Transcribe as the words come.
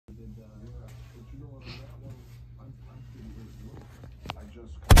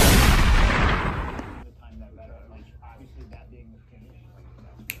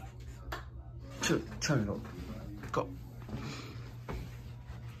Turn it over. Go.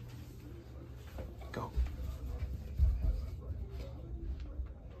 Go.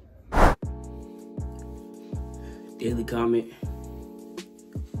 Daily comment.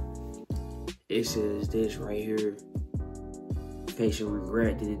 It says this right here. Facial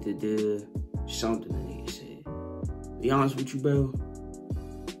regret. Something that nigga said. Be honest with you, bro.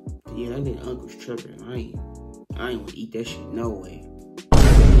 Yeah, that nigga uncle's tripping. I ain't gonna eat that shit no way.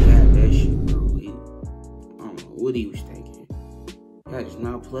 He had that shit, bro. I don't know what he was thinking. That is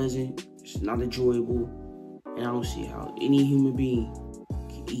not pleasant. It's not enjoyable. And I don't see how any human being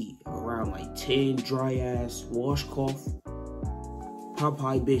can eat around like 10 dry ass washcloth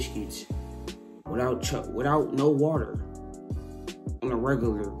Popeye biscuits without no water on a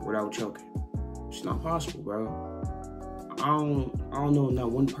regular without choking. It's not possible, bro. I don't know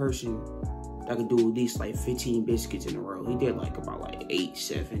not one person that could do at least like 15 biscuits in a row. He did like about like 8,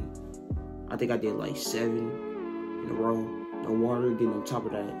 7. I think I did like 7 in a row. No water. Then on top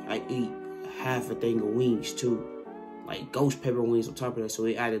of that, I ate half a thing of wings too. Like ghost pepper wings on top of that. So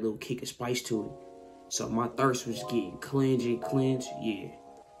it added a little kick of spice to it. So my thirst was getting cleansed. Yeah,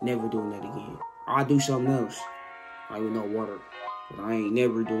 never doing that again. I'll do something else. Like with no water. But I ain't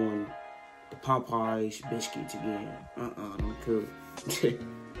never doing the Popeyes biscuits again. I'm cool. You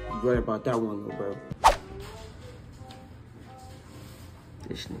right about that one, little bro.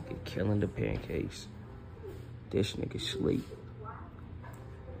 This nigga killing the pancakes. This nigga sleep.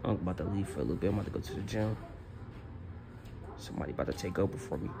 I'm about to leave for a little bit. I'm about to go to the gym. Somebody about to take over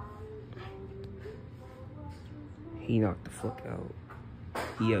for me. He knocked the fuck out.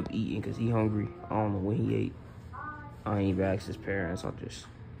 He up eating because he hungry. I don't know when he ate. I ain't even asked his parents. I just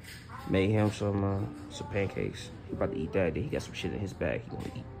made him some pancakes. He about to eat that. Then he got some shit in his bag he gonna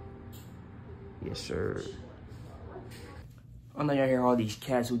eat. Yes, sir. I know y'all hear all these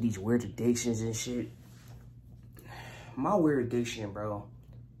cats with these weird addictions and shit. My weird addiction, bro,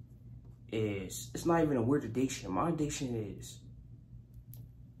 it's not even a weird addiction. My addiction is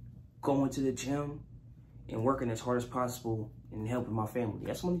going to the gym and working as hard as possible and helping my family.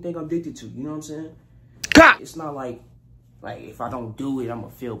 That's the only thing I'm addicted to, you know what I'm saying? It's not like if I don't do it, I'm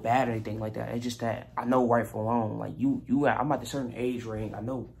gonna feel bad or anything like that. It's just that I know right from wrong. Like I'm at a certain age range. I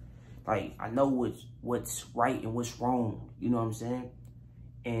know what's right and what's wrong. You know what I'm saying?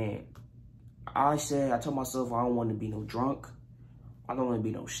 And I told myself I don't want to be no drunk. I don't want to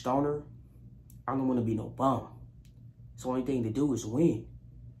be no stoner. I don't want to be no bum. So the only thing to do is win.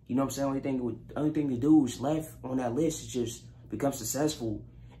 You know what I'm saying? Only thing to do is left on that list is just become successful.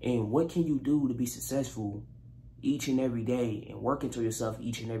 And what can you do to be successful each and every day and working to yourself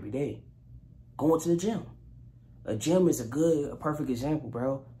each and every day? Going to the gym. A gym is a perfect example,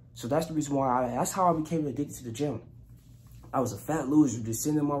 bro. So that's the reason why that's how I became addicted to the gym. I was a fat loser just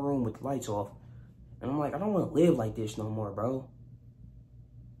sitting in my room with the lights off. And I'm like, I don't want to live like this no more, bro.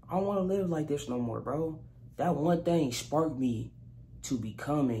 I don't want to live like this no more, bro. That one thing sparked me to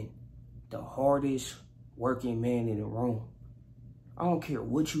becoming the hardest working man in the room. I don't care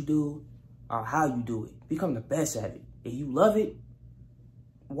what you do or how you do it. Become the best at it. If you love it,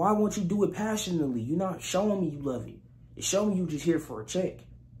 why won't you do it passionately? You're not showing me you love it. It's showing you just here for a check.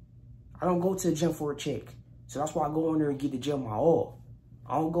 I don't go to the gym for a check. So that's why I go in there and get the gym my all.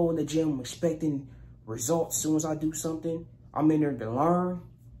 I don't go in the gym expecting results as soon as I do something. I'm in there to learn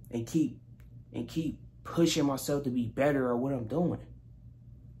and keep pushing myself to be better at what I'm doing.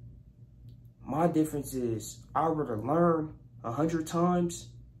 My difference is I'd rather learn 100 times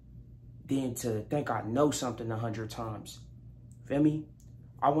than to think I know something 100 times. Feel me?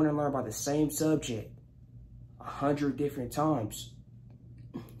 I want to learn about the same subject 100 different times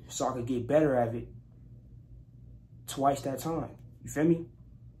so I could get better at it twice that time. You feel me?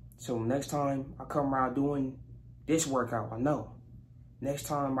 So next time I come around doing this workout, I know. Next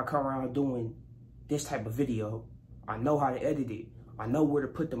time I come around doing this type of video, I know how to edit it. I know where to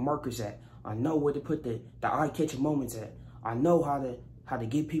put the markers at. I know where to put the eye-catching moments at. I know how to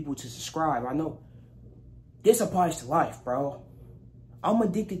get people to subscribe. I know this applies to life, bro. I'm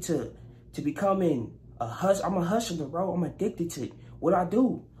addicted to becoming a hustler. I'm a hustler, bro. I'm addicted to what I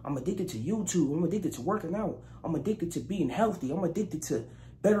do. I'm addicted to YouTube. I'm addicted to working out. I'm addicted to being healthy. I'm addicted to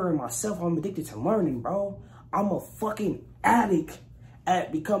bettering myself. I'm addicted to learning, bro. I'm a fucking addict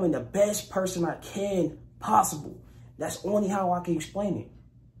at becoming the best person I can possible. That's only how I can explain it.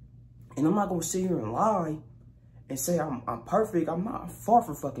 And I'm not going to sit here and lie and say I'm perfect. I'm not. I'm far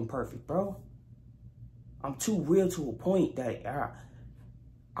from fucking perfect, bro. I'm too real to a point that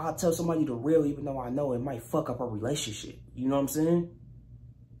I'll tell somebody the real even though I know it might fuck up our relationship. You know what I'm saying?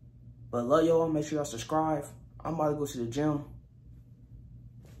 But love y'all. Make sure y'all subscribe. I'm about to go to the gym.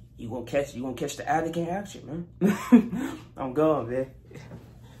 You gonna catch the addict in action, man. I'm gone, man.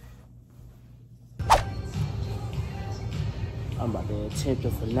 I'm about to attempt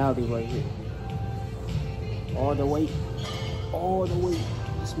the finale right here. All the way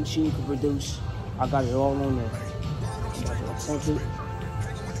this machine can produce. I got it all on there. I'm about to attempt it.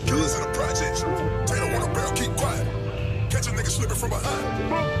 Killers in the projects. They don't want a barrel, keep quiet. Catch a nigga slipping from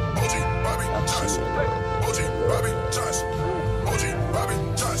behind. OG, Bobby, Josh. OG, Bobby, Josh. OG, Bobby,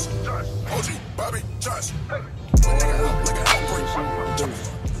 Josh. OG, Bobby, Josh. One nigga out like an outbreak.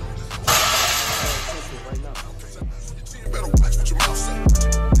 You better watch what your mouth say. With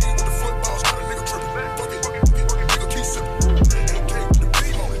the footballs, got a nigga tripping. Fuck it, nigga keep sipping. AK with the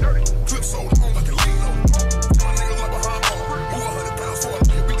beam on it. Clip sold on like a lean on it. My nigga like behind ball. Move 100 pounds for a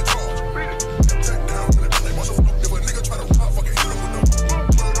nigga, beat the charge. Take down in the belly, watch a fuck. If a nigga try to rob, fucking hit him with no.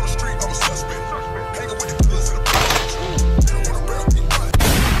 Put it on the street, I'm a suspect. Hanging with the killers in the projects. They don't want a barrel, keep quiet.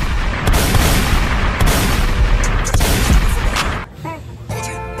 OG,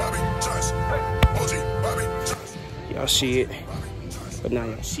 Bobby, Josh. OG, Bobby, Josh. Y'all see it, but now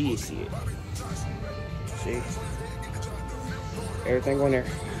y'all see it. See? Everything on there.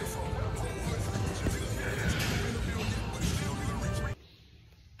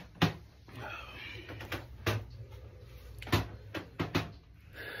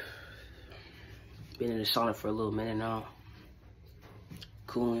 Been in the sauna for a little minute now.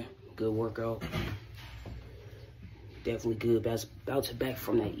 Cooling, good workout. Definitely good. Bouncing back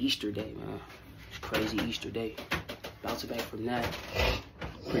from that Easter day, man. It's crazy Easter day. Bouncing back from that.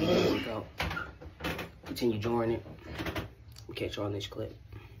 Pretty good workout. Continue enjoying it. We'll catch y'all next clip.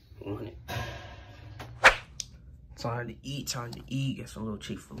 100. Time to eat. Got some little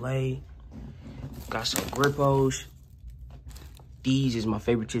Chick-fil-A. Got some Grippos. These is my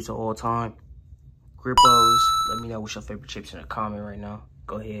favorite chips of all time. Grippos. Let me know what's your favorite chips in the comment right now.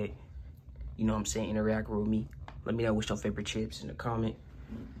 Go ahead. You know what I'm saying? Interact with me. Let me know what's your favorite chips in the comment.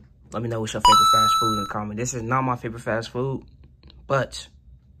 Let me know what's your favorite fast food in the comment. This is not my favorite fast food, but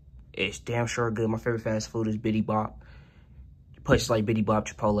it's damn sure good. My favorite fast food is Bitty Bop. Places like Bitty Bop,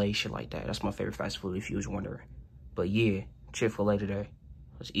 Chipotle, shit like that. That's my favorite fast food if you was wondering. But yeah, Chick-fil-A today.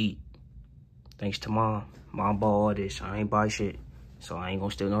 Let's eat. Thanks to Mom. Mom bought all this. I ain't buy shit. So I ain't gonna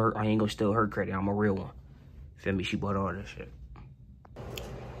steal her credit. I'm a real one. Feel me? She bought all this shit.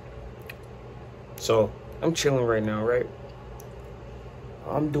 So I'm chilling right now, right?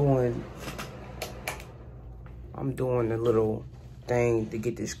 I'm doing a little thing to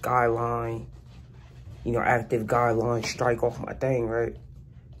get this guideline, you know, active guideline strike off my thing, right?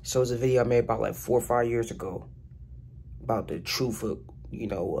 So it's a video I made about like 4 or 5 years ago about the truth of, you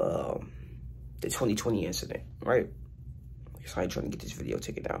know, the 2020 incident, right? So I ain't trying to get this video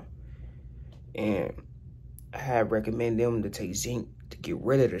taken down. And I had recommended them to take zinc to get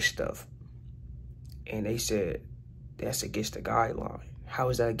rid of this stuff. And they said, that's against the guideline. How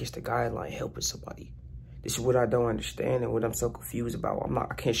is that against the guideline helping somebody? This is what I don't understand and what I'm so confused about.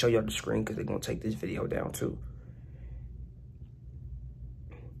 I can't show y'all the screen because they're going to take this video down too.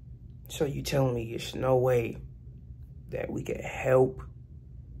 So you telling me there's no way that we can help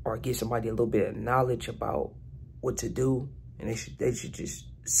or give somebody a little bit of knowledge about what to do, and they should just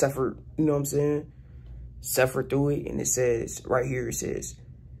suffer, you know what I'm saying? Suffer through it. And it says, right here, it says,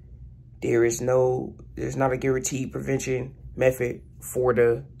 there's not a guaranteed prevention method for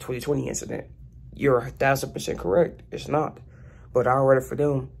the 2020 incident. You're 1000% correct. It's not. But I'd rather for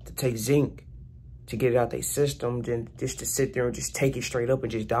them to take zinc to get it out their system than just to sit there and just take it straight up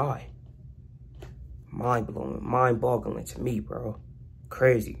and just die. Mind-blowing, mind-boggling to me, bro.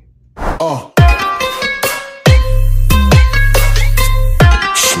 Crazy.